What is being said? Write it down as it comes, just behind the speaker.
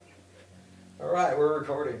All right, we're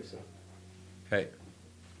recording. So. Okay.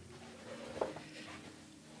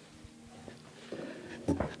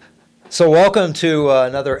 So welcome to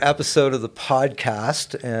another episode of the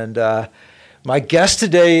podcast, and my guest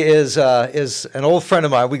today is an old friend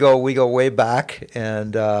of mine. We go way back,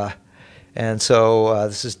 and so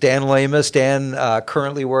this is Dan Lamus. Dan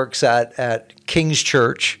currently works at King's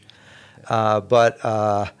Church,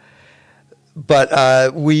 but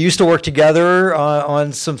we used to work together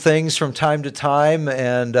on some things from time to time,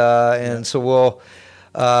 and so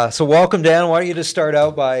so welcome, Dan. Why don't you just start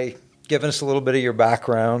out by giving us a little bit of your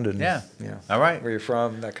background and All right, where you're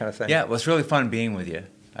from, that kind of thing. Yeah, well, it's really fun being with you.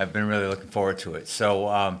 I've been really looking forward to it. So,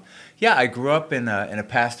 I grew up in a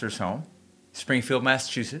pastor's home, Springfield,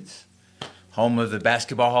 Massachusetts, home of the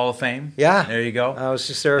Basketball Hall of Fame. Yeah, there you go. I was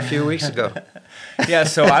just there a few weeks ago. Yeah,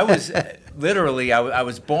 so I was literally I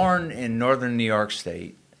was born in northern New York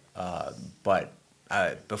State, but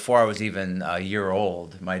before I was even a year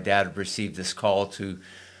old, my dad received this call to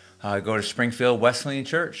go to Springfield Wesleyan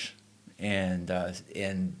Church. And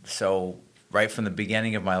so right from the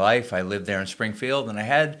beginning of my life, I lived there in Springfield, and I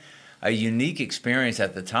had a unique experience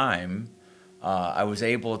at the time. I was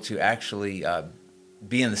able to actually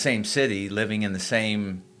be in the same city, living in the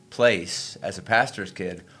same place as a pastor's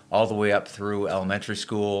kid, all the way up through elementary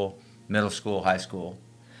school, middle school, high school.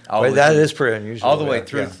 That is pretty unusual. All the way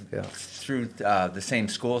through the same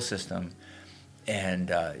school system.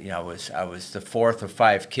 And I was the fourth of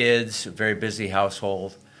five kids, a very busy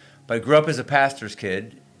household. But I grew up as a pastor's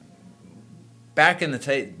kid. Back in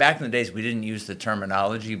the days, we didn't use the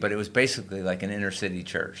terminology, but it was basically like an inner city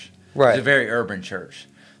church. Right. It was a very urban church,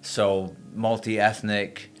 so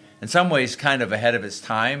multi-ethnic. In some ways, kind of ahead of its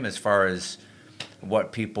time as far as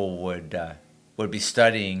what people would be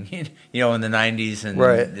studying, in the '90s and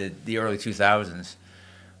the early 2000s.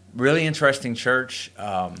 Really interesting church.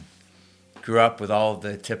 Grew up with all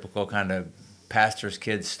the typical kind of pastor's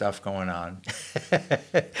kid stuff going on.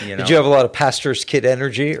 Did you have a lot of pastor's kid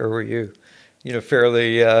energy, or were you,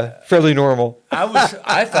 fairly normal?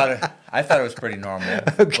 I thought it was pretty normal.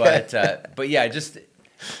 Okay. But yeah, just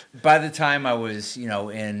by the time I was,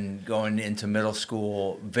 going into middle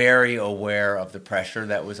school, very aware of the pressure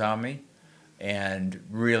that was on me, and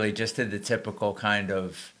really just did the typical kind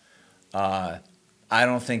of, I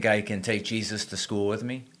don't think I can take Jesus to school with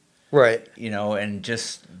me. Right. And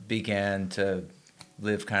just began to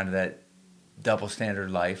live kind of that double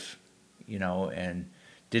standard life, and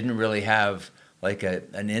didn't really have like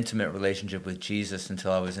an intimate relationship with Jesus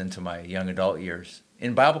until I was into my young adult years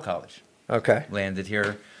in Bible college. Okay. Landed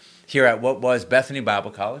here at what was Bethany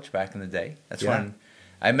Bible College back in the day. That's when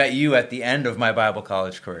I met you at the end of my Bible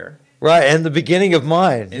college career. Right, and the beginning of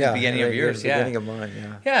mine. The beginning of yours, yeah. The beginning of mine,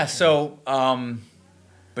 yeah. Yeah, so,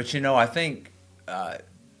 but I think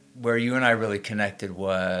where you and I really connected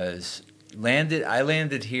was I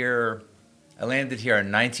landed here in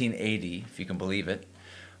 1980, if you can believe it.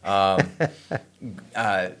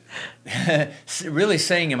 Really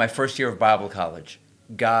saying in my first year of Bible college,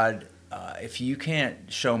 God, if you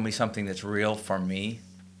can't show me something that's real for me,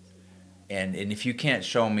 and if you can't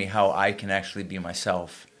show me how I can actually be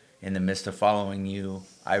myself in the midst of following you,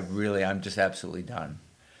 I'm just absolutely done.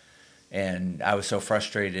 And I was so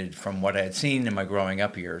frustrated from what I had seen in my growing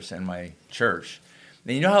up years in my church.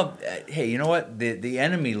 And you know what? The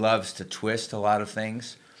enemy loves to twist a lot of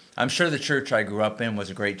things. I'm sure the church I grew up in was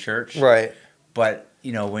a great church. Right. But,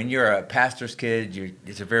 when you're a pastor's kid,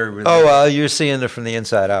 it's a very religious... Oh, well, you're seeing it from the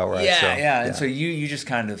inside out, right? Yeah. And so you just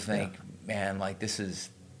kind of think, man, like this is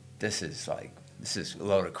a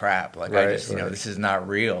load of crap. Like this is not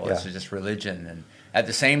real. Yeah. This is just religion. And at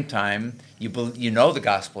the same time, the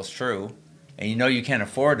gospel is true, and you can't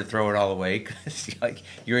afford to throw it all away because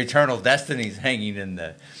your eternal destiny is hanging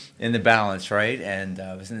in the balance, right? And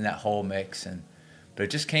I was in that whole mix, but it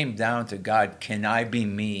just came down to, God, can I be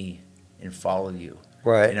me and follow you?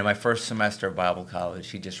 Right. And in my first semester of Bible college,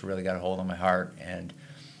 he just really got a hold of my heart, and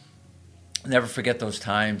I'll never forget those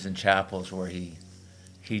times in chapels where he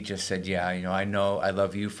just said, yeah, I know I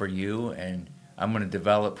love you for you, and I'm going to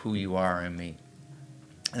develop who you are in me.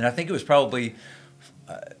 And I think it was probably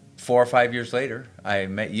 4 or 5 years later I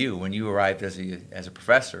met you when you arrived as a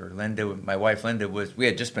professor. Linda, my wife Linda, we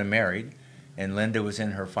had just been married, and Linda was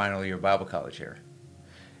in her final year of Bible college here.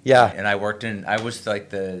 Yeah. And I was like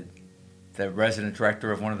the resident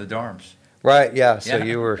director of one of the dorms. Right, yeah. So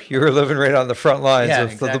you were living right on the front lines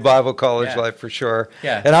of the Bible college life for sure.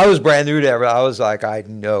 Yeah. And I was brand new to it. I was like, I had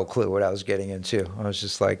no clue what I was getting into. I was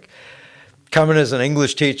just like coming as an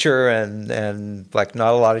English teacher and like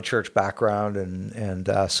not a lot of church background,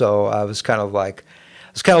 and so I was kind of like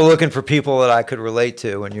was kind of looking for people that I could relate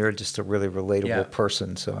to, and you're just a really relatable Yeah.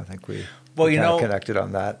 person. So I think we Well, kind you of know, connected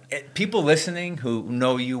on that. People listening who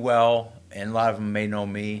know you well, and a lot of them may know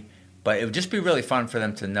me, but it would just be really fun for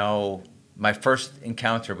them to know my first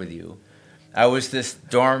encounter with you. I was this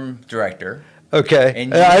dorm director. Okay,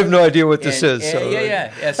 And I have no idea what this is. Yeah, So.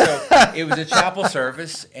 yeah. So it was a chapel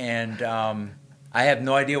service, and I have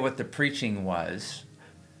no idea what the preaching was,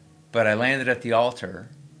 but I landed at the altar,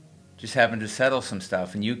 just having to settle some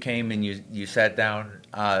stuff, and you came and you sat down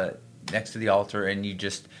next to the altar, and you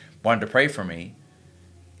just wanted to pray for me,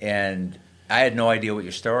 and I had no idea what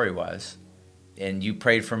your story was, and you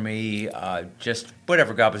prayed for me, just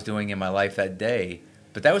whatever God was doing in my life that day,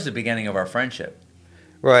 but that was the beginning of our friendship.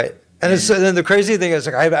 Right. And then the crazy thing is,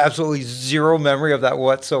 like, I have absolutely zero memory of that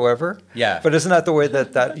whatsoever. Yeah. But isn't that the way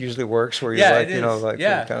that usually works? Where you're Yeah, like, it you know, is. like,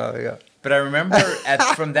 Yeah. kind of, yeah. But I remember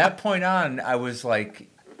from that point on, I was like,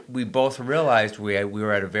 we both realized we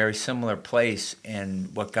were at a very similar place in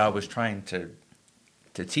what God was trying to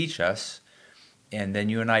teach us. And then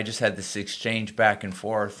you and I just had this exchange back and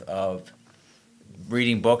forth of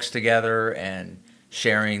reading books together and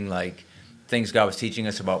sharing like things God was teaching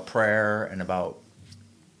us about prayer and about,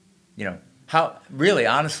 you know, how really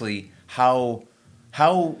honestly how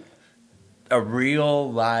a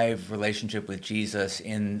real live relationship with Jesus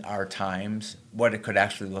in our times, what it could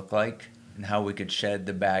actually look like and how we could shed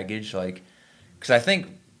the baggage, like, because I think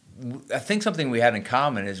something we had in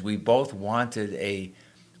common is we both wanted a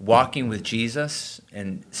walking with Jesus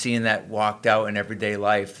and seeing that walked out in everyday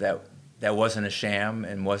life that wasn't a sham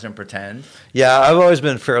and wasn't pretend. Yeah, I've always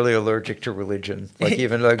been fairly allergic to religion. Like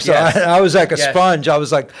even like so, Yes. I was like a Yes. sponge. I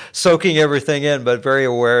was like soaking everything in, but very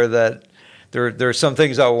aware that there's some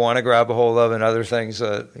things I want to grab a hold of, and other things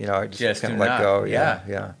that I just kind of let go.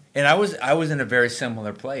 Yeah. And I was in a very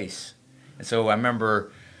similar place, and so I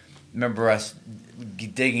remember us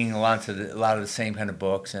digging a lot of the same kind of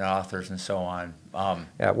books and authors and so on.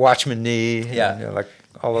 Watchman Nee. Yeah. And, like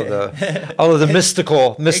all of the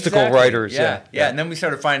mystical Exactly. writers. Yeah. And then we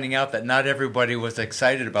started finding out that not everybody was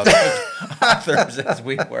excited about those authors as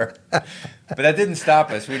we were, but that didn't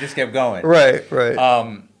stop us. We just kept going. Right.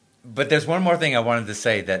 But there's one more thing I wanted to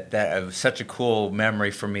say that it was such a cool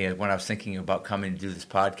memory for me when I was thinking about coming to do this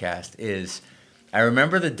podcast is I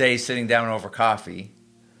remember the day sitting down over coffee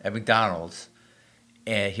at McDonald's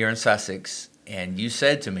and here in Sussex, and you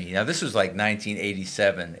said to me, now this was like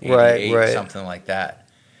 1987, 88, Right. something like that,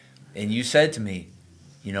 and you said to me,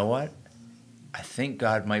 you know what? I think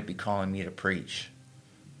God might be calling me to preach.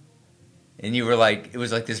 And you were like, it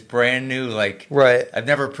was like this brand new, like, Right. I've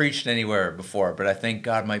never preached anywhere before, but I think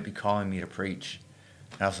God might be calling me to preach.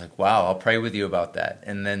 And I was like, wow, I'll pray with you about that.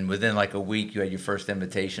 And then within like a week, you had your first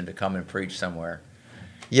invitation to come and preach somewhere.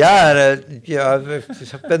 Yeah, and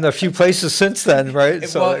I've been a few places since then, right?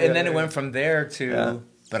 And then it went from there to,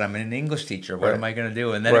 but I'm an English teacher. What am I going to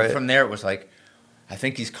do? And then from there, it was like, I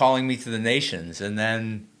think he's calling me to the nations. And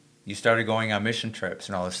then you started going on mission trips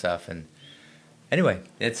and all this stuff. And anyway,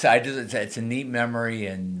 it's a neat memory,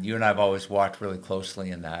 and you and I have always walked really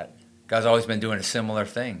closely in that. God's always been doing a similar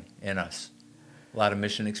thing in us. A lot of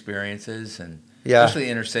mission experiences, and especially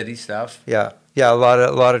inner city stuff. Yeah, a lot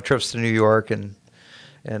of trips to New York and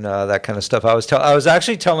that kind of stuff. I was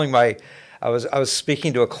actually telling I was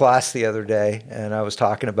speaking to a class the other day, and I was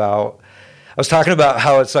talking about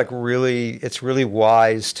how it's really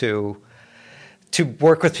wise to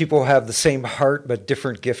work with people who have the same heart but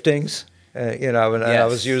different giftings. And I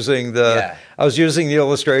was using the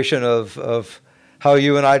illustration of how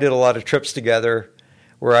you and I did a lot of trips together,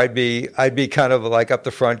 where I'd be kind of like up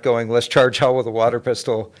the front going, let's charge hell with a water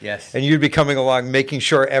pistol. Yes. And you'd be coming along making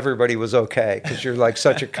sure everybody was okay, because you're like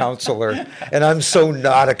such a counselor, and I'm so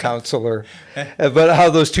not a counselor. But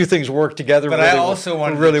how those two things work together. But really, I also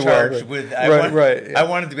wanted really to charge well. with. Right. I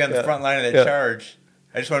wanted to be on the front line of that charge.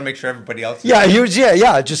 I just want to make sure everybody else.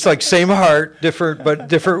 Just like same heart,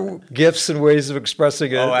 different gifts and ways of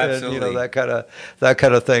expressing it. Oh, absolutely. And, that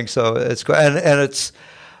kind of thing. So it's and it's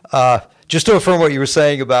just to affirm what you were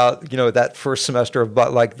saying about that first semester of,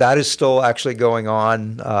 but like that is still actually going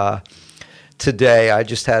on today. I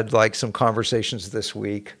just had like some conversations this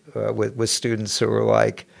week with students who were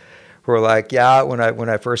like, when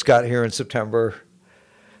I first got here in September,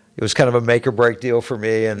 it was kind of a make or break deal for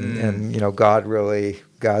me, and God's really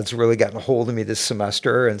gotten a hold of me this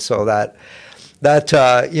semester, and so that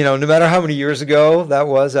no matter how many years ago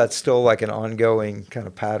that's still like an ongoing kind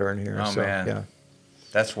of pattern here. Oh, so, man. Yeah,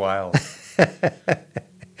 that's wild.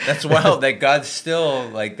 That's wild that God's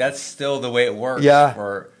still that's still the way it works.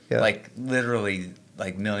 For like literally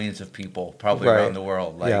like millions of people probably around the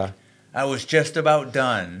world. I was just about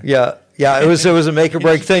done. Yeah. It was a make or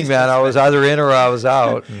break thing, man. I was either in or I was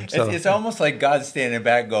out. So. It's almost like God standing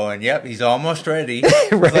back, going, "Yep, he's almost ready."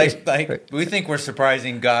 Right. Like we think we're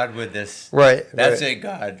surprising God with this. Right. That's it,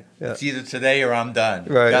 God. Yeah. It's either today or I'm done.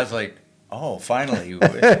 Right. God's like, "Oh, finally."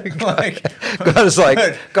 God is like,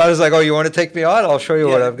 "Oh, you want to take me on? I'll show you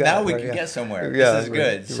what I've got." Now we can get somewhere. Yeah, This is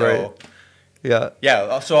good. So. Right.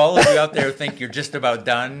 Yeah. So all of you out there who think you're just about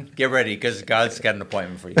done, get ready because God's got an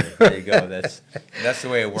appointment for you. There you go. That's the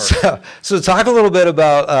way it works. So talk a little bit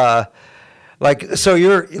about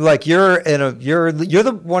you're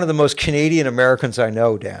one of the most Canadian Americans I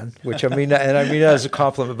know, Dan. Which I mean that as a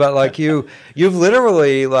compliment. But like you've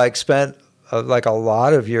literally like spent a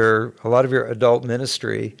lot of your adult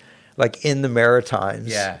ministry like in the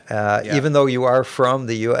Maritimes. Even though you are from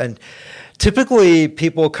the U.S. and typically,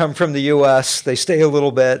 people come from the U.S., they stay a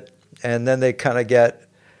little bit, and then they kind of get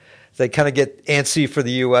antsy for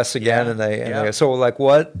the U.S. again, so like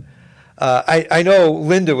what? I know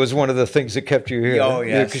Linda was one of the things that kept you here. Oh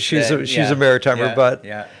yes, because she's a Maritimer, but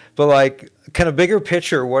like kind of bigger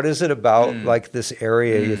picture, what is it about like this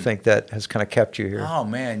area you think that has kind of kept you here? Oh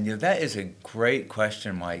man, that is a great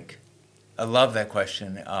question, Mike. I love that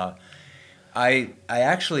question. I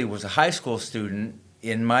actually was a high school student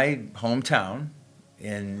in my hometown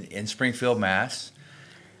in Springfield, Mass,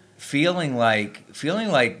 feeling like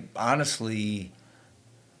honestly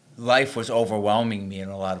life was overwhelming me in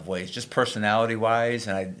a lot of ways, just personality wise,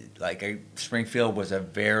 and Springfield was it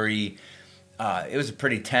was a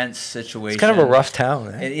pretty tense situation. It's kind of a rough town,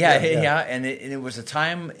 eh? And it was a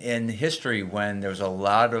time in history when there was a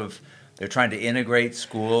lot of they're trying to integrate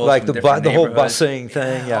schools, like the whole busing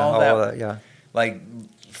thing, all that. Like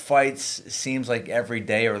fights seems like every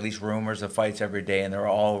day, or at least rumors of fights every day, and they're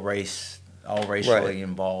all racially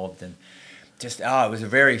involved, and just it was a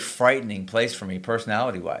very frightening place for me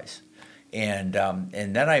personality wise. And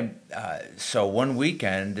then so one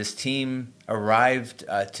weekend this team arrived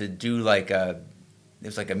to do it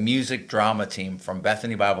was like a music drama team from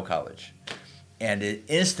Bethany Bible College, and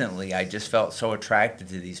instantly I just felt so attracted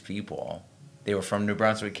to these people. They were from New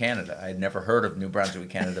Brunswick, Canada. I had never heard of New Brunswick,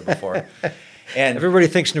 Canada before. And everybody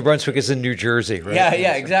thinks New Brunswick is in New Jersey, right?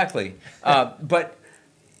 Yeah, exactly. But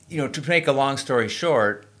to make a long story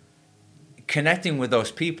short, connecting with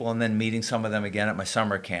those people and then meeting some of them again at my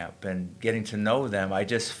summer camp and getting to know them, I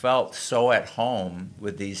just felt so at home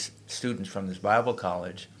with these students from this Bible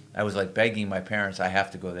college. I was like begging my parents, I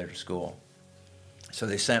have to go there to school. So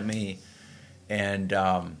they sent me, and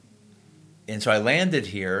so I landed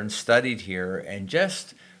here and studied here and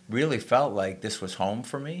just really felt like this was home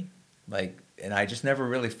for me. And I just never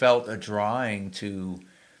really felt a drawing to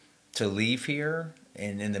leave here.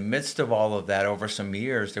 And in the midst of all of that, over some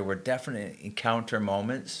years, there were definite encounter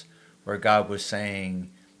moments where God was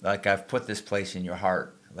saying, like, I've put this place in your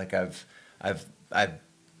heart. Like I've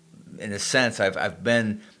in a sense, I've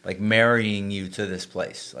been like marrying you to this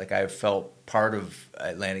place. Like I've felt part of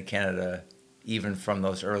Atlantic Canada, even from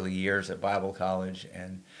those early years at Bible college.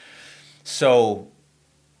 And so,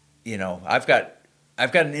 I've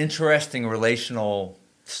got an interesting relational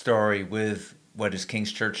story with what is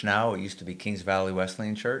King's Church now. It used to be Kings Valley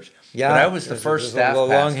Wesleyan Church. Yeah, but I was the first staff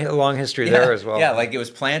pastor. Long history there as well. Yeah, like it was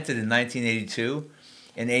planted in 1982.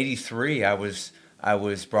 In 83, I was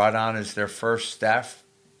brought on as their first staff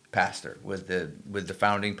pastor with the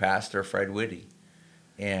founding pastor, Fred Whitty.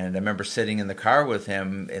 And I remember sitting in the car with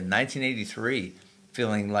him in 1983,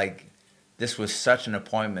 feeling like this was such an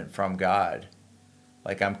appointment from God.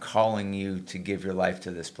 Like, I'm calling you to give your life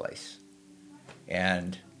to this place.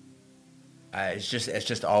 And it's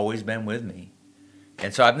just always been with me.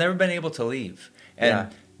 And so I've never been able to leave. And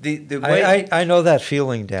the way I know that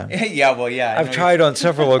feeling, Dan. I've tried on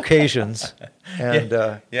several occasions, and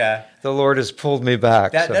the Lord has pulled me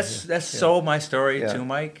back. That's so my story too,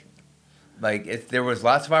 Mike. Like there was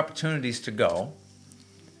lots of opportunities to go,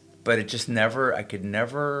 but it just never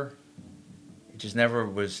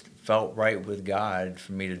felt right with God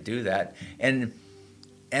for me to do that. And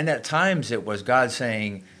at times it was God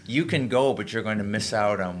saying, you can go, but you're going to miss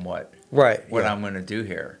out on what I'm going to do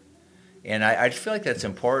here. And I just feel like that's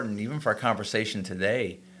important, even for our conversation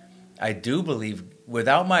today. I do believe,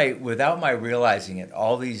 without my realizing it,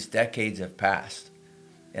 all these decades have passed.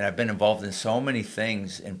 And I've been involved in so many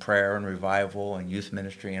things in prayer and revival and youth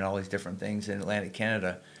ministry and all these different things in Atlantic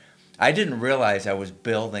Canada. I didn't realize I was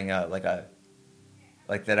building I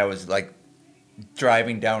was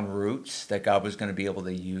driving down routes that God was going to be able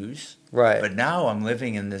to use. Right. But now I'm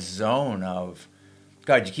living in this zone of,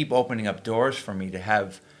 God, you keep opening up doors for me to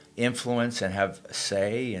have influence and have a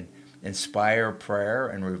say and inspire prayer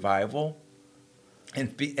and revival.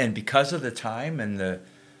 and because of the time and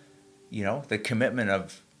the commitment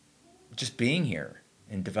of just being here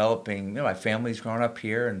and developing, my family's grown up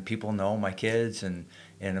here and people know my kids and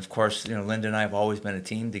of course, Linda and I have always been a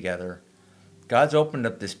team together. God's opened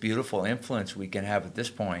up this beautiful influence we can have at this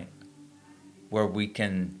point where we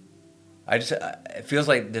can, it feels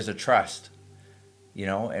like there's a trust,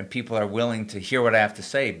 and people are willing to hear what I have to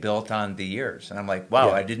say built on the years. And I'm like,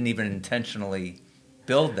 wow, I didn't even intentionally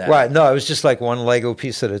build that. Right. No, it was just like one Lego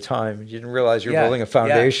piece at a time. You didn't realize you're building a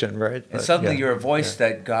foundation, right? And suddenly you're a voice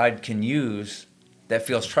that God can use that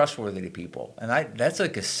feels trustworthy to people. And that's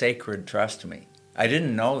like a sacred trust to me. I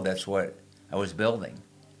didn't know that's what I was building.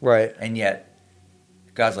 Right. And yet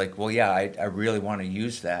God's like, well, yeah, I really want to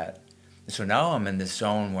use that. And so now I'm in this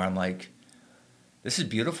zone where I'm like, this is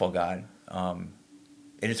beautiful, God. And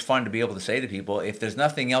it's fun to be able to say to people, if there's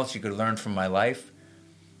nothing else you could learn from my life,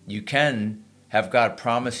 you can have God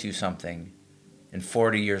promise you something, and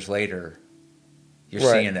 40 years later, you're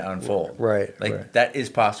seeing it unfold. Right. That is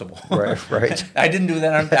possible. Right. I didn't do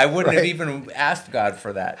that. I wouldn't have even asked God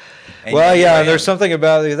for that. And there's something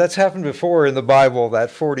about it. That's happened before in the Bible, that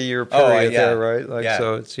 40-year period there, right?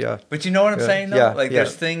 So it's, But you know what I'm saying, though?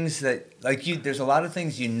 There's things that, there's a lot of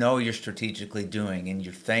things you're strategically doing, and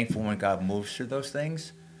you're thankful when God moves through those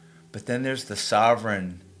things. But then there's the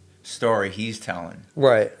sovereign story he's telling.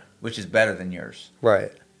 Right. Which is better than yours.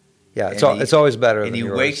 Right. Yeah, it's always better than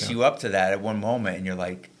yours. And he wakes you up to that at one moment, and you're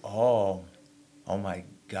like, oh my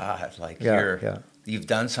God, you've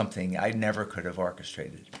done something I never could have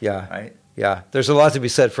orchestrated. Yeah. Right? Yeah. There's a lot to be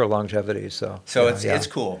said for longevity. So it's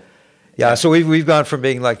cool. Yeah, so we've gone from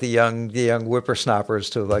being like the young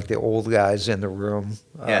whippersnappers to like the old guys in the room.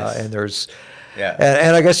 Yes. And there's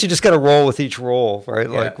and I guess you just got to roll with each role, right?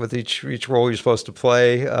 Yeah. Like with each role you're supposed to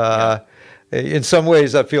play. In some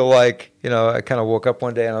ways, I feel like, I kind of woke up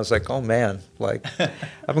one day and I was like, oh man, like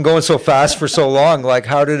I've been going so fast for so long. Like,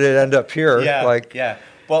 how did it end up here? Yeah.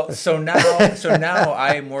 Well, so now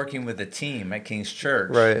I am working with a team at King's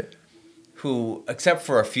Church, right? Who, except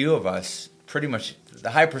for a few of us, pretty much the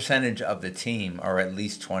high percentage of the team are at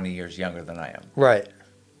least 20 years younger than I am. Right.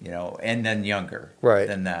 And then younger right.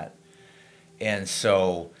 than that. And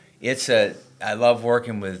so I love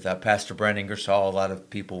working with Pastor Brent Ingersoll. A lot of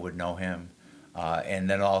people would know him. And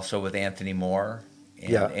then also with Anthony Moore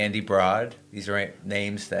and Andy Broad. These are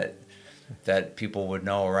names that people would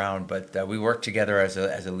know around. But we work together as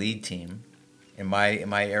a lead team. In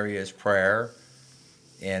my area is prayer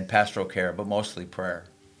and pastoral care, but mostly prayer.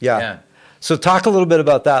 Yeah. So talk a little bit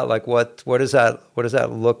about that. Like what does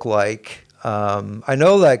that look like? I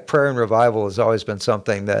know like prayer and revival has always been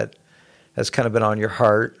something that has kind of been on your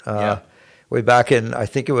heart. Way back in, I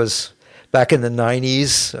think it was back in the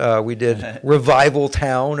 90s, we did Revival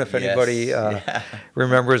Town, if anybody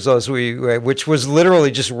remembers those, which was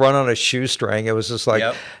literally just run on a shoestring. It was just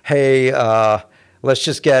like, hey, let's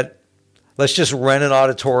just rent an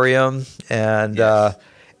auditorium and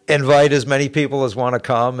invite as many people as want to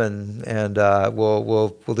come, and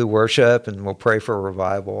we'll do worship and we'll pray for a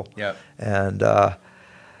revival. Yep.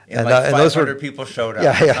 And like 500 people showed up.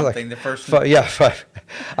 The first.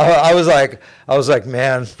 I was like,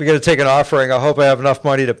 man, we got to take an offering. I hope I have enough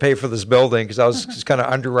money to pay for this building, because I was just kind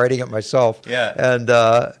of underwriting it myself. Yeah.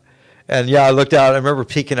 And I looked out. I remember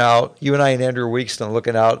peeking out. You and I and Andrew Weekston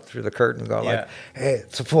looking out through the curtain, going like, "Hey,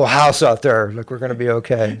 it's a full house out there. Like, we're going to be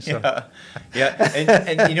okay." So.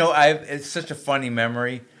 And it's such a funny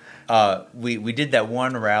memory. We did that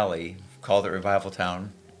one rally, called it Revival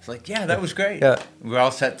Town. It's like, that was great. Yeah. We were all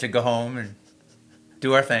set to go home and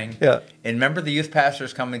do our thing. Yeah. And remember the youth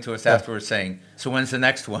pastors coming to us afterwards saying, "So when's the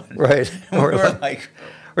next one?" Right. And we were like,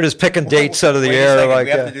 we're just picking dates out of the air. Like,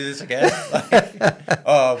 we have to do this again. It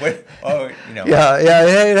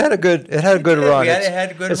had a good run. It had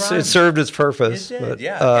a good run. It served its purpose. It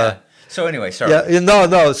did. So anyway, sorry. Yeah.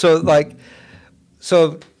 No.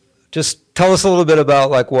 So just tell us a little bit about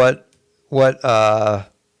like what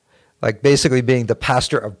like basically being the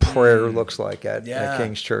pastor of prayer looks like at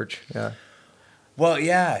King's Church. Yeah. Well,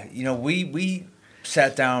 we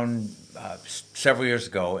sat down several years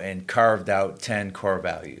ago and carved out 10 core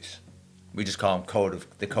values. We just call them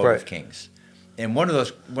the Code of Kings. And one of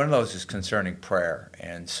those is concerning prayer.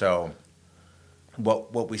 And so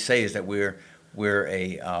what we say is that we're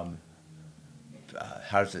a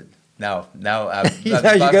how does it now you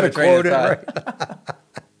got to quote it right.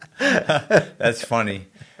 That's funny.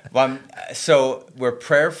 Well, so we're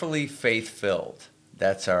prayerfully faith-filled.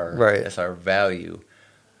 That's our value.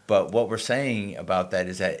 But what we're saying about that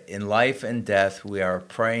is that in life and death, we are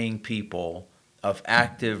praying people of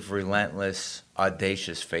active, relentless,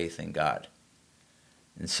 audacious faith in God.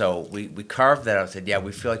 And so we carved that out and said, yeah,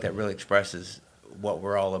 we feel like that really expresses what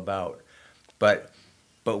we're all about. But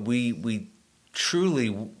we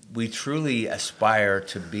truly aspire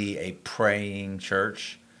to be a praying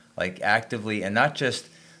church, like actively, and not just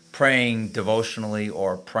praying devotionally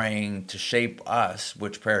or praying to shape us,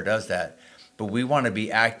 which prayer does that, but we want to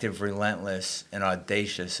be active, relentless, and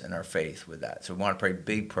audacious in our faith with that. So we want to pray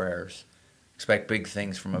big prayers, expect big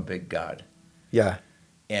things from a big God. Yeah.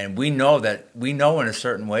 And we know in a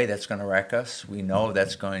certain way that's going to wreck us. We know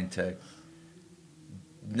that's going to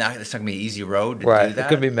it's not going to be an easy road to do that. It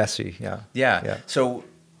could be messy. Yeah. Yeah. So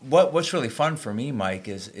what's really fun for me, Mike,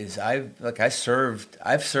 is I've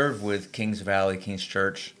served with Kings Valley, Kings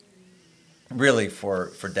Church, really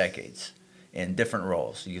for decades in different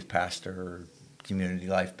roles: youth pastor, community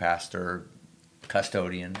life pastor,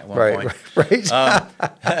 custodian at one point,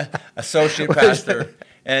 right. Associate pastor,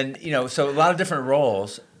 and so a lot of different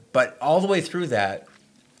roles. But all the way through that,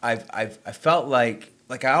 I felt like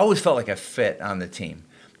I always felt like I fit on the team.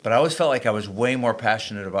 But I always felt like I was way more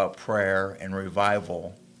passionate about prayer and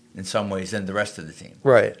revival in some ways than the rest of the team.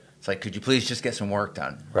 Right. It's like, could you please just get some work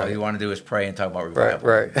done? Right. All you want to do is pray and talk about revival,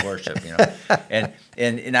 and worship, and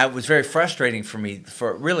that was very frustrating for me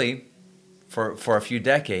for a few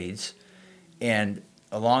decades. And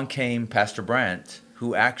along came Pastor Brent,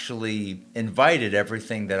 who actually invited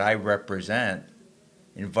everything that I represent,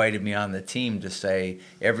 invited me on the team to say,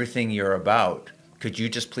 everything you're about, could you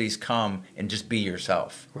just please come and just be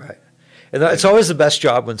yourself? Right. And it's always the best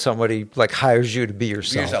job when somebody hires you to be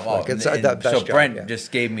yourself. So Brent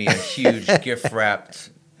just gave me a huge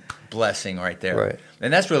gift-wrapped blessing right there. Right.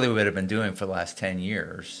 And that's really what I've been doing for the last 10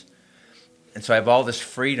 years. And so I have all this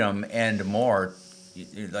freedom and more,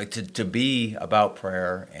 like to be about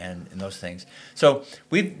prayer and those things. So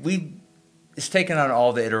it's taken on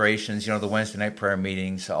all the iterations, the Wednesday night prayer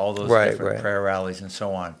meetings, all those different prayer rallies and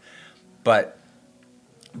so on. But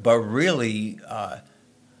really,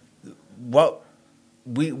 what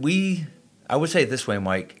I would say it this way,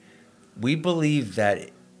 Mike, we believe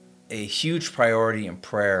that a huge priority in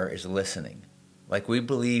prayer is listening. Like, we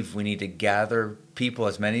believe we need to gather people,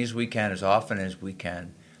 as many as we can, as often as we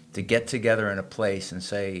can, to get together in a place and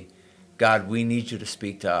say, God, we need you to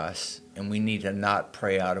speak to us, and we need to not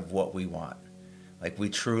pray out of what we want. Like, we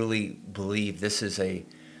truly believe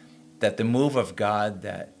that the move of God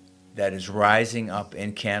that is rising up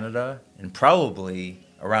in Canada and probably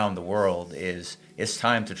around the world it's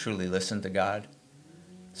time to truly listen to God.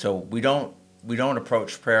 So we don't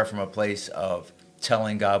approach prayer from a place of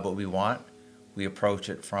telling God what we want. We approach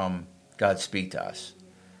it from, God, speak to us.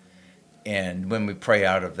 And when we pray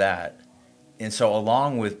out of that, and so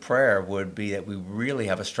along with prayer would be that we really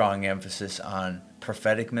have a strong emphasis on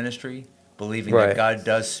prophetic ministry, believing that God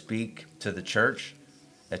does speak to the church.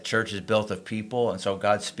 That church is built of people, and so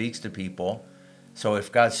God speaks to people. So if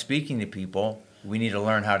God's speaking to people, we need to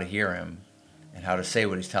learn how to hear him and how to say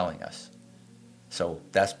what he's telling us. So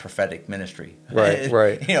that's prophetic ministry. Right.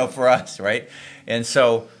 For us, right? And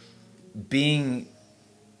so being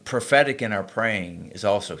prophetic in our praying is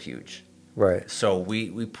also huge. Right. So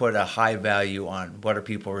we put a high value on what are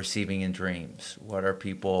people receiving in dreams? What are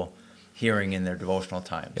people hearing in their devotional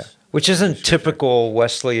times? Yeah. Which isn't typical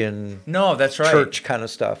Wesleyan church kind of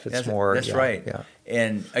stuff. It's more... That's right. Yeah.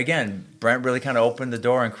 And again, Brent really kind of opened the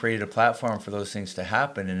door and created a platform for those things to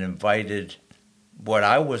happen and invited what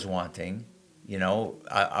I was wanting.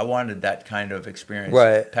 I wanted that kind of experience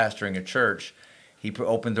pastoring a church. He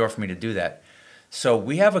opened the door for me to do that. So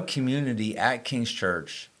we have a community at King's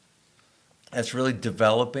Church that's really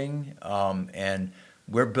developing, and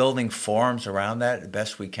we're building forums around that the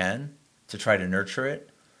best we can to try to nurture it.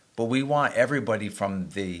 But we want everybody from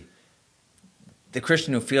the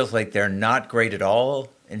Christian who feels like they're not great at all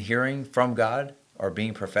in hearing from God or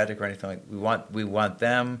being prophetic or anything like. We want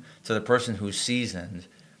them, to the person who's seasoned,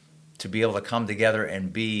 to be able to come together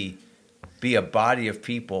and be a body of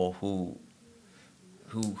people who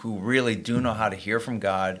really do know how to hear from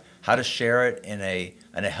God, how to share it in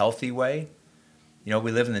a healthy way. We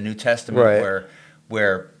live in the New Testament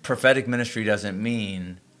where prophetic ministry doesn't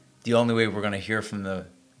mean the only way we're going to hear from the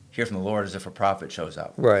Lord is if a prophet shows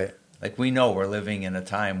up. Right. Like, we know we're living in a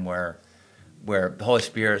time where the Holy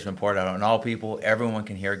Spirit has been poured out on all people. Everyone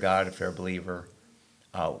can hear God if they're a believer.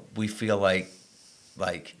 We feel like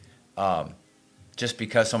just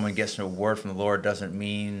because someone gets a word from the Lord doesn't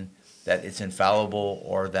mean that it's infallible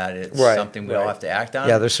or that it's something we all have to act on.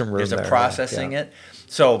 Yeah, there's some room there. There's a processing it.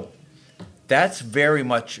 So that's very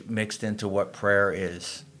much mixed into what prayer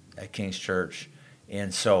is at King's Church.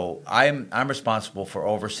 And so I'm responsible for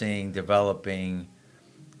overseeing, developing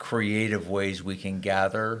creative ways we can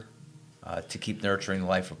gather to keep nurturing the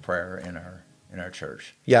life of prayer in our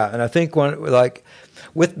church. Yeah, and I think like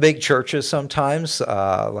with big churches, sometimes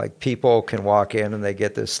like people can walk in and they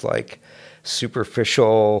get this like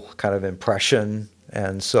superficial kind of impression,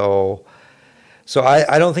 and so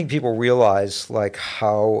I don't think people realize like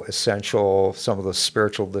how essential some of the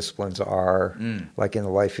spiritual disciplines are, like in the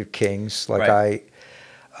life of Kings. Like Right.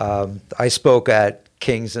 I spoke at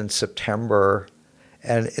Kings in September,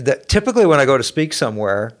 and typically when I go to speak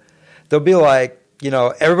somewhere, there'll be like,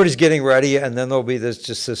 everybody's getting ready, and then there'll be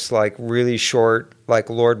this like really short, like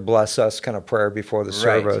Lord bless us kind of prayer before the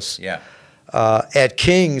service. Yeah. At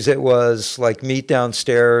Kings, it was like meet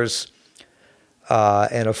downstairs,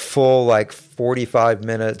 and a full like 45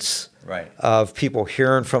 minutes Right. of people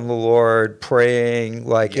hearing from the Lord, praying.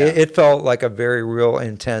 Like it felt like a very real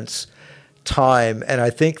intense time, and I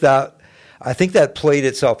think that played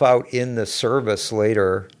itself out in the service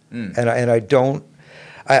later.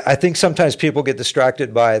 I think sometimes people get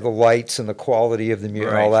distracted by the lights and the quality of the music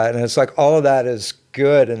and all that, and it's like all of that is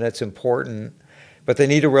good and it's important, but they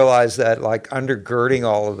need to realize that like undergirding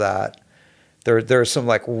all of that, there's some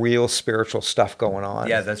like real spiritual stuff going on.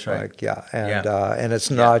 Yeah, that's right. Like, and it's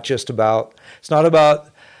not just about. It's not about.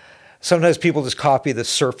 Sometimes people just copy the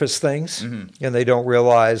surface things, and they don't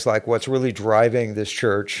realize like what's really driving this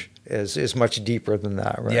church is much deeper than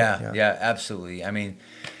that. Right? Yeah, absolutely. I mean,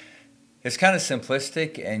 it's kind of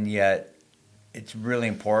simplistic, and yet it's really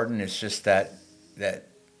important. It's just that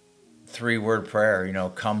 3-word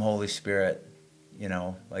prayer, come Holy Spirit,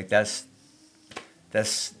 like that's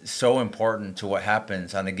so important to what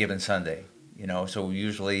happens on a given Sunday. So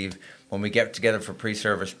usually when we get together for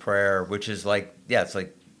pre-service prayer, which is it's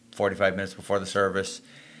like 45 minutes before the service,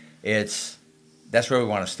 that's where we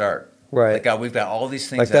want to start. Right. Like, God, we've got all these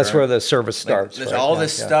things. Like that's where the service starts. There's all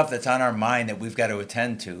this stuff that's on our mind that we've got to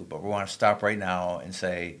attend to, but we want to stop right now and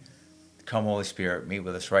say, come Holy Spirit, meet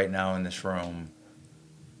with us right now in this room.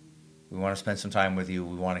 We want to spend some time with you.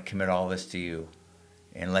 We want to commit all this to you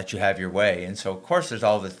and let you have your way. And so, of course, there's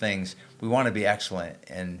all the things. We want to be excellent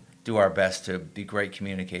and do our best to be great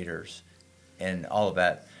communicators and all of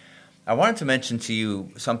that. I wanted to mention to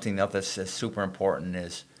you something else that's super important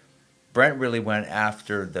is Brent really went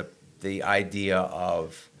after the idea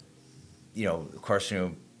of, of course,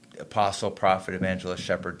 apostle, prophet, evangelist,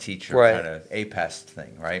 shepherd, teacher, kind of APEST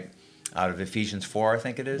thing, right? Out of Ephesians 4, I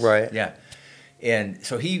think it is. Right. Yeah. And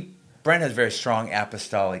so Brent has very strong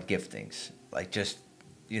apostolic giftings. Like just,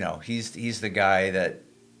 he's the guy that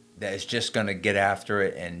is just going to get after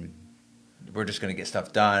it, and we're just going to get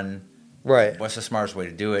stuff done. Right. What's the smartest way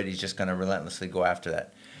to do it? He's just going to relentlessly go after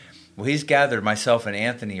that. Well, he's gathered myself and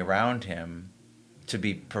Anthony around him to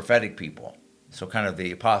be prophetic people. So kind of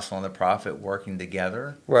the apostle and the prophet working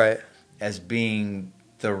together. Right. As being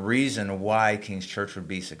the reason why King's Church would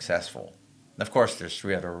be successful. And of course, there's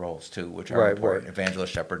 3 other roles too, which are important: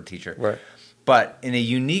 evangelist, shepherd, and teacher. Right. But in a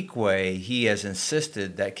unique way, he has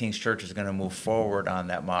insisted that King's Church is going to move forward on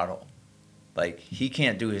that model. Like, he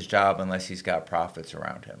can't do his job unless he's got prophets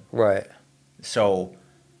around him. Right. So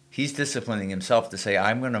he's disciplining himself to say,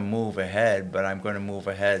 I'm going to move ahead, but I'm going to move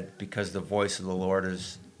ahead because the voice of the Lord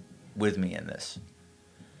is with me in this.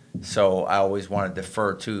 So I always want to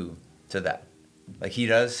defer to that, like he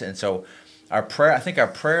does. And so I think our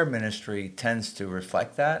prayer ministry tends to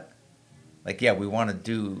reflect that. Like, yeah, we want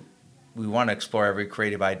to explore every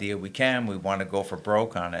creative idea we can. We want to go for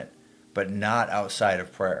broke on it, but not outside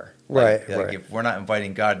of prayer. Like if we're not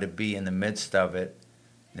inviting God to be in the midst of it,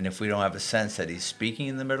 and if we don't have a sense that he's speaking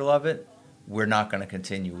in the middle of it, we're not going to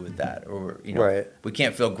continue with that. Or, we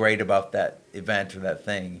can't feel great about that event or that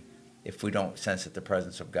thing if we don't sense that the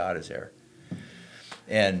presence of God is there.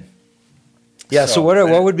 And so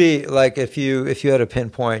what would be, like, if you had to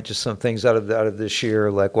pinpoint just some things out of this year,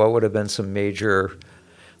 like what would have been some major,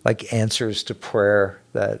 like, answers to prayer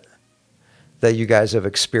that you guys have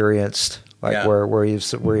experienced? Like where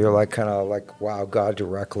you're like kind of like, wow, God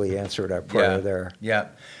directly answered our prayer there. Yeah,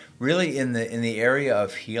 really in the area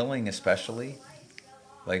of healing, especially.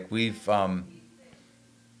 Like we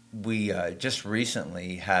just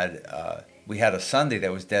recently had a Sunday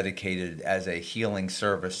that was dedicated as a healing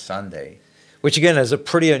service Sunday, which again is a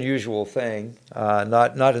pretty unusual thing.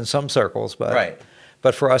 Not in some circles, but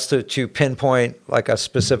but for us to pinpoint like a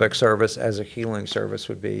specific service as a healing service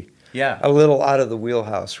would be. Yeah, a little out of the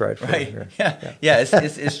wheelhouse, right? Yeah.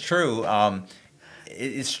 It's true.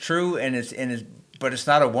 It's true, but it's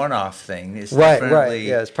not a one-off thing. It's right.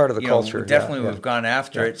 Yeah, it's part of the culture. We've gone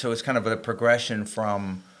after it, so it's kind of a progression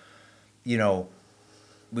from, we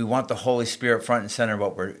want the Holy Spirit front and center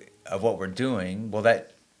of what we're doing. Well,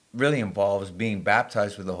 that really involves being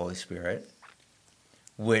baptized with the Holy Spirit.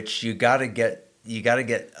 which you got to get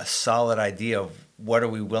a solid idea of what are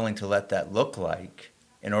we willing to let that look like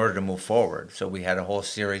in order to move forward. So we had a whole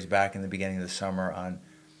series back in the beginning of the summer on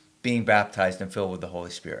being baptized and filled with the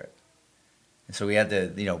Holy Spirit. And so we had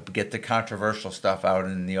to, get the controversial stuff out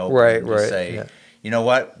in the open to say, you know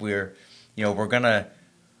what, we're gonna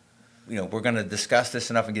discuss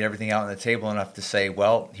this enough and get everything out on the table enough to say,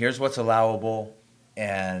 well, here's what's allowable,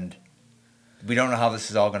 and we don't know how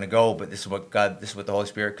this is all going to go, but this is what the Holy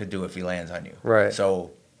Spirit could do if He lands on you. Right.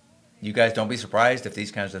 So you guys don't be surprised if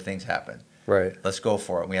these kinds of things happen. Right. Let's go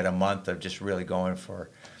for it. We had a month of just really going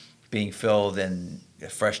for being filled and a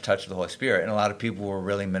fresh touch of the Holy Spirit, and a lot of people were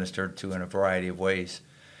really ministered to in a variety of ways.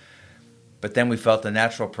 But then we felt the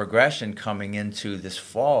natural progression coming into this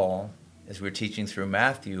fall, as we were teaching through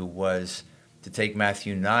Matthew, was to take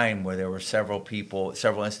Matthew 9, where there were several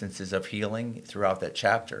instances of healing throughout that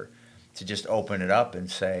chapter, to just open it up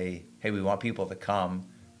and say, hey, we want people to come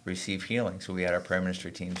receive healing. So we had our prayer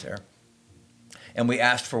ministry teams there. And we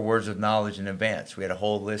asked for words of knowledge in advance. We had a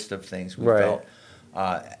whole list of things we felt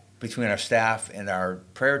between our staff and our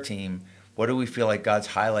prayer team. What do we feel like God's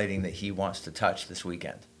highlighting that He wants to touch this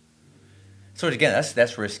weekend? So again,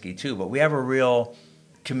 that's risky too. But we have a real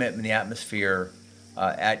commitment in the atmosphere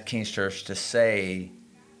at King's Church to say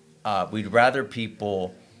we'd rather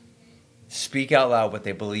people speak out loud what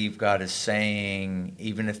they believe God is saying,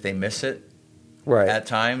 even if they miss it. Right. At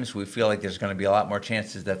times, we feel like there's going to be a lot more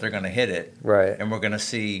chances that they're going to hit it. Right. And we're going to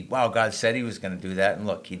see, wow, God said He was going to do that, and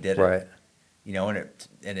look, He did it. Right.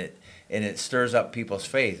 And it stirs up people's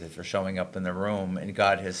faith if they're showing up in the room, and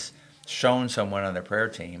God has shown someone on their prayer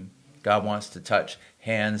team. God wants to touch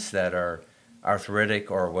hands that are arthritic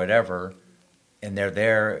or whatever, and they're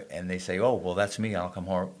there, and they say, oh, well, that's me. I'll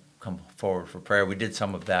come forward for prayer. We did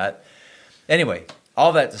some of that. Anyway,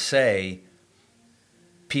 all that to say,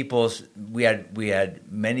 we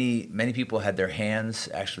had many people had their hands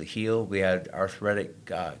actually healed. We had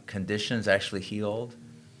arthritic conditions actually healed,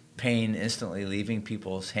 pain instantly leaving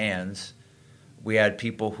people's hands. We had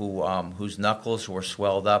people whose knuckles were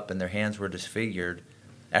swelled up and their hands were disfigured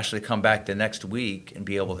actually come back the next week and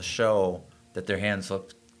be able to show that their hands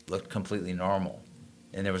looked completely normal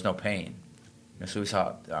and there was no pain. And so we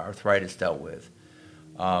saw arthritis dealt with.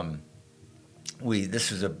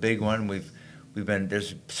 This was a big one.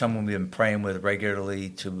 There's someone we've been praying with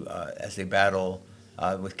regularly as they battle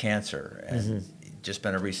with cancer, and just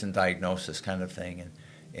been a recent diagnosis kind of thing,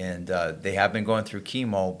 and they have been going through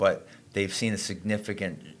chemo, but they've seen a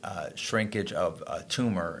significant shrinkage of a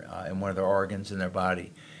tumor in one of their organs in their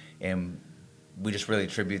body, and we just really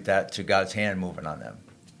attribute that to God's hand moving on them.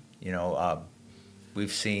 We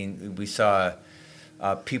saw a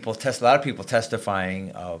lot of people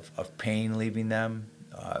testifying of pain leaving them.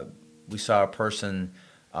 We saw a person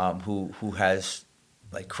who has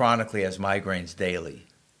chronically has migraines daily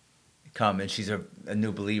come, and she's a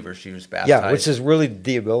new believer. She was baptized. Yeah, which is really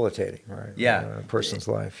debilitating, right? Yeah, in a person's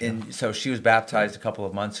life. Yeah. And so she was baptized a couple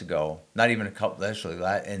of months ago. Not even a couple, actually,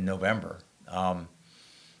 in November.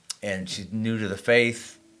 And she's new to the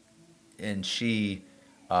faith, and she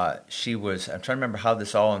was. I'm trying to remember how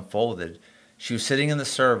this all unfolded. She was sitting in the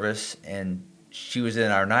service, and she was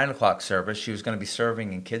in our 9 o'clock service. She was going to be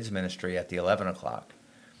serving in kids ministry at the 11 o'clock.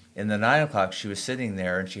 In the 9 o'clock, she was sitting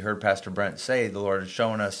there, and she heard Pastor Brent say, the Lord has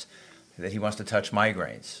shown us that He wants to touch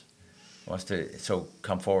migraines. So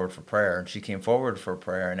come forward for prayer. And she came forward for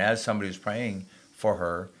prayer, and as somebody was praying for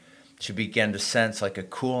her, she began to sense like a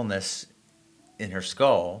coolness in her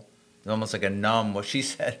skull, almost like a numb, what she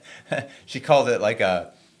said, she called it like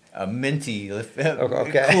a minty,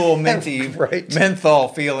 cool minty right. menthol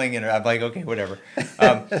feeling in her. I'm like, okay, whatever.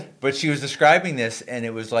 But she was describing this, and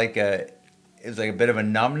it was like a bit of a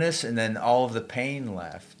numbness, and then all of the pain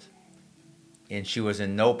left, and she was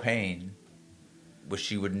in no pain, which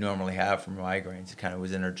she would normally have from migraines. It kind of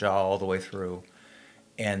was in her jaw all the way through,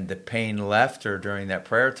 and the pain left her during that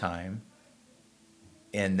prayer time,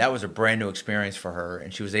 and that was a brand new experience for her,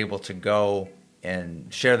 and she was able to go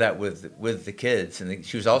and share that with the kids. And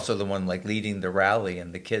she was also the one leading the rally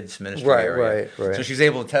in the kids ministry area. Right. So she was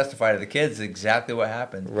able to testify to the kids exactly what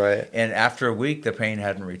happened. Right. And after a week, the pain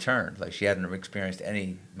hadn't returned. She hadn't experienced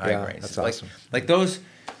any migraines. Yeah, that's awesome.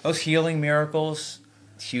 Those healing miracles,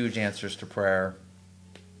 huge answers to prayer.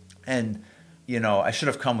 And I should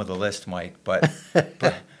have come with a list, Mike, but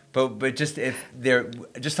just if there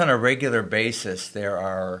just on a regular basis there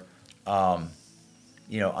are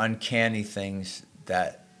uncanny things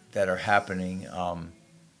that are happening,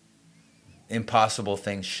 impossible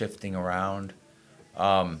things shifting around.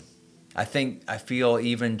 I feel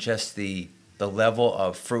even just the level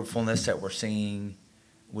of fruitfulness that we're seeing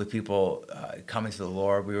with people coming to the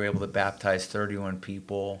Lord. We were able to baptize 31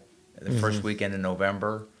 people the first weekend in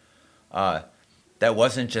November. That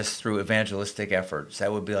wasn't just through evangelistic efforts.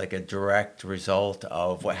 That would be like a direct result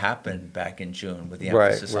of what happened back in June with the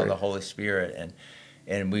emphasis on the Holy Spirit.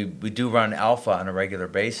 And we do run Alpha on a regular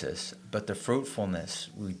basis, but the fruitfulness,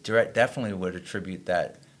 we definitely would attribute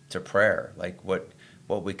that to prayer, like what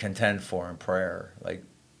we contend for in prayer. Like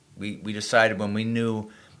we decided when we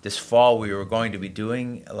knew this fall we were going to be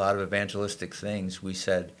doing a lot of evangelistic things, we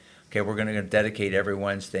said, okay, we're going to dedicate every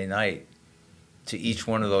Wednesday night to each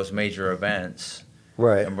one of those major events.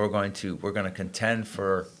 Right. And we're going to contend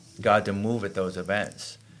for God to move at those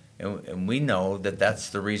events. And we know that that's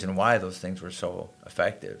the reason why those things were so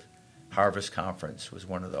effective. Harvest Conference was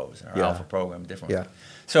one of those, and our Alpha program, different one.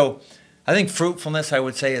 So I think fruitfulness, I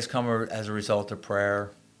would say, has come as a result of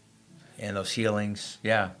prayer and those healings.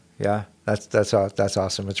 Yeah. Yeah, that's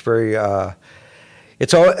awesome. It's very I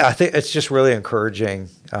think it's just really encouraging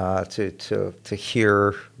to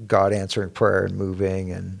hear God answering prayer and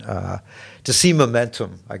moving, and to see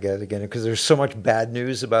momentum. I guess again, because there's so much bad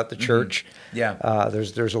news about the church. Yeah,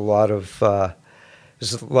 there's a lot of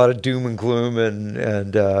doom and gloom,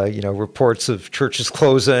 and reports of churches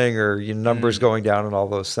closing or numbers going down and all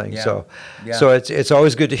those things. Yeah. So it's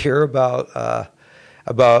always good to hear about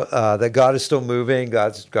that God is still moving,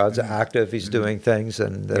 God's active, He's doing things,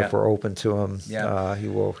 and that if we're open to Him, He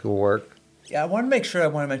will work. Yeah, I want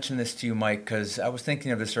to mention this to you, Mike, because I was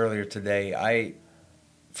thinking of this earlier today.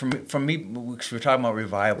 For me, we were talking about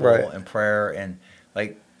revival and prayer, and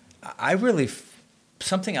like I really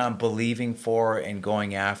something I'm believing for and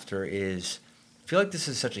going after is, I feel like this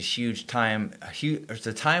is such a huge time. It's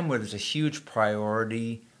a time where there's a huge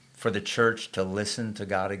priority for the church to listen to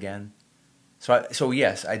God again. So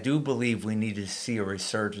yes, I do believe we need to see a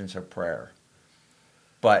resurgence of prayer.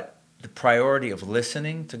 But the priority of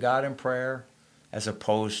listening to God in prayer as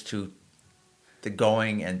opposed to the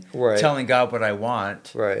going and telling God what I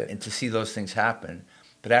want and to see those things happen,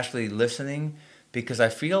 but actually listening, because I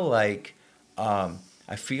feel like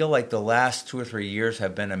the last 2 or 3 years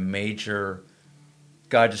have been a major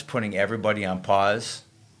God just putting everybody on pause.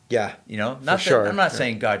 Yeah. I'm not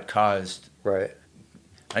saying God caused. Right.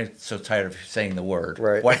 I'm so tired of saying the word.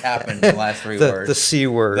 Right. What happened in the last three words? The C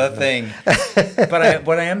word. The thing. But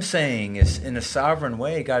what I am saying is, in a sovereign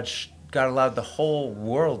way, God allowed the whole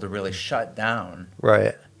world to really shut down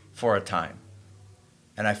for a time.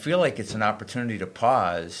 And I feel like it's an opportunity to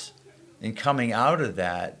pause. And coming out of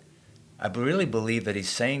that, I really believe that He's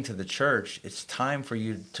saying to the church, it's time for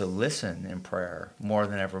you to listen in prayer more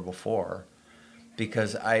than ever before.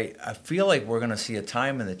 Because I feel like we're going to see a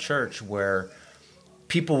time in the church where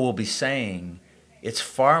people will be saying it's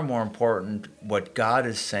far more important what God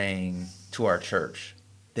is saying to our church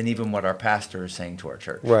than even what our pastor is saying to our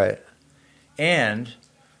church. Right. And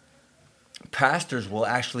pastors will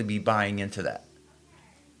actually be buying into that.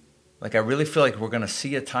 Like, I really feel like we're going to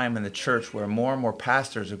see a time in the church where more and more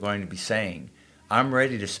pastors are going to be saying, I'm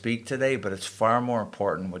ready to speak today, but it's far more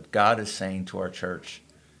important what God is saying to our church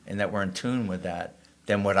and that we're in tune with that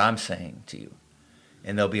than what I'm saying to you.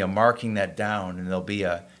 And there'll be a marking that down, and there'll be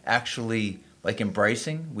a actually like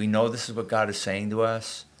embracing. We know this is what God is saying to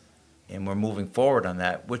us, and we're moving forward on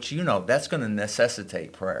that, which, that's going to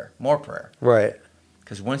necessitate prayer, more prayer. Right.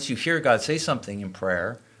 Because once you hear God say something in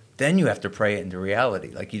prayer, then you have to pray it into reality.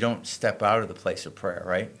 Like, you don't step out of the place of prayer,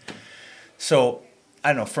 right? So, I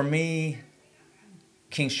don't know, for me,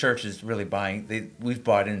 King's Church is really we've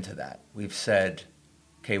bought into that. We've said,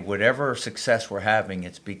 okay, whatever success we're having,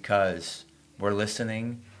 it's because we're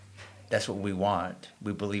listening. That's what we want.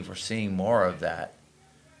 We believe we're seeing more of that.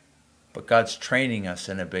 But God's training us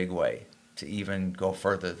in a big way to even go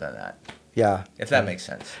further than that. Yeah. If that makes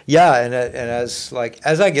sense. Yeah, and as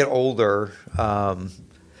I get older,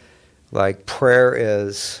 prayer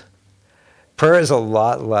is a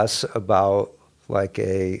lot less about like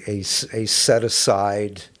a set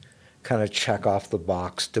aside kind of check off the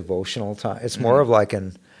box devotional time. It's more of like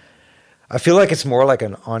I feel like it's more like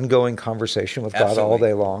an ongoing conversation with God all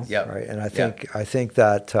day long. Yep. Right. And I think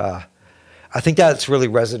that's really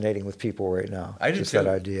resonating with people right now. I do just too. That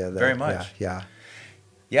idea. Very much. Yeah.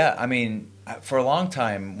 Yeah. I mean, for a long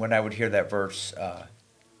time when I would hear that verse,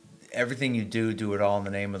 everything you do it all in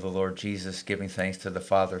the name of the Lord Jesus, giving thanks to the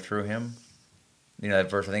Father through Him. That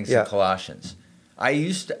verse, I think it's in Colossians. I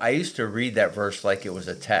used to read that verse like it was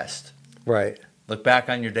a test. Right. Look back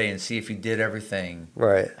on your day and see if you did everything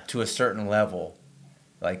to a certain level,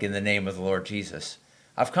 like in the name of the Lord Jesus.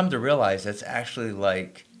 I've come to realize that's actually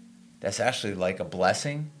like a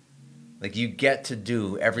blessing. Like, you get to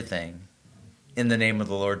do everything in the name of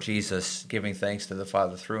the Lord Jesus, giving thanks to the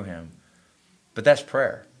Father through him. But that's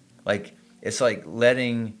prayer. Like, it's like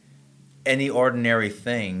letting any ordinary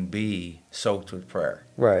thing be soaked with prayer.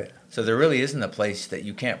 Right. So there really isn't a place that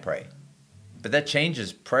you can't pray. But that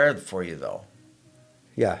changes prayer for you, though.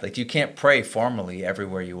 Yeah. Like, you can't pray formally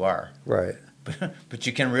everywhere you are. Right. But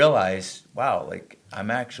you can realize, wow, like,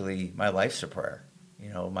 my life's a prayer.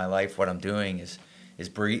 You know, my life, what I'm doing is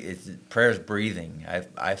prayer is breathing,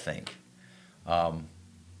 I think.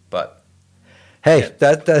 But hey, yeah.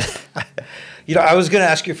 that I was going to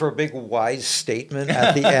ask you for a big wise statement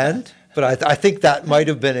at the end, but I think that might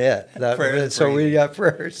have been it. So we got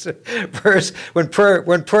prayers. When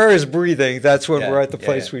prayer is breathing, that's when we're at the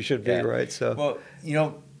place we should be, right? So well, you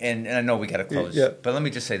know, and I know we got to close, but let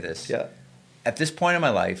me just say this. Yeah. At this point in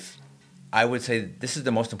my life, I would say this is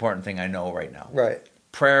the most important thing I know right now. Right.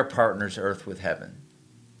 Prayer partners earth with heaven.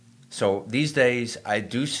 So these days, I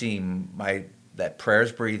do see that prayer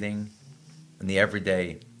is breathing in the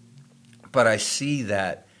everyday, but I see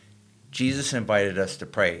that Jesus invited us to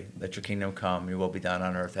pray, let your kingdom come, your will be done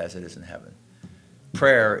on earth as it is in heaven.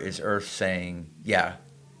 Prayer is earth saying, yeah,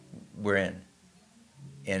 we're in.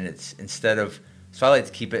 And it's so I like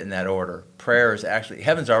to keep it in that order. Prayer is actually,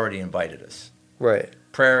 heaven's already invited us. Right.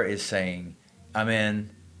 Prayer is saying, I'm in,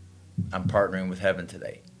 I'm partnering with heaven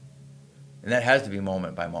today. And that has to be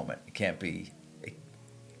moment by moment. It can't be,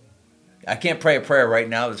 I can't pray a prayer right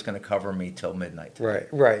now that's going to cover me till midnight today.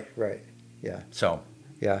 Right. Yeah. So.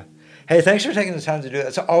 Yeah. Hey, thanks for taking the time to do that.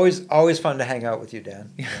 It's always fun to hang out with you,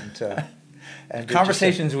 Dan. And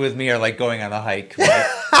conversations with me are like going on a hike,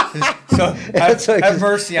 right? So have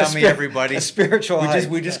mercy on me, everybody. A spiritual hike.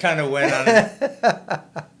 We just kind of went on it.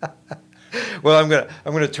 Well, I'm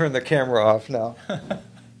gonna turn the camera off now.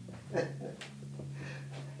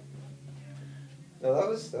 No,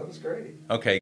 that was great. Okay.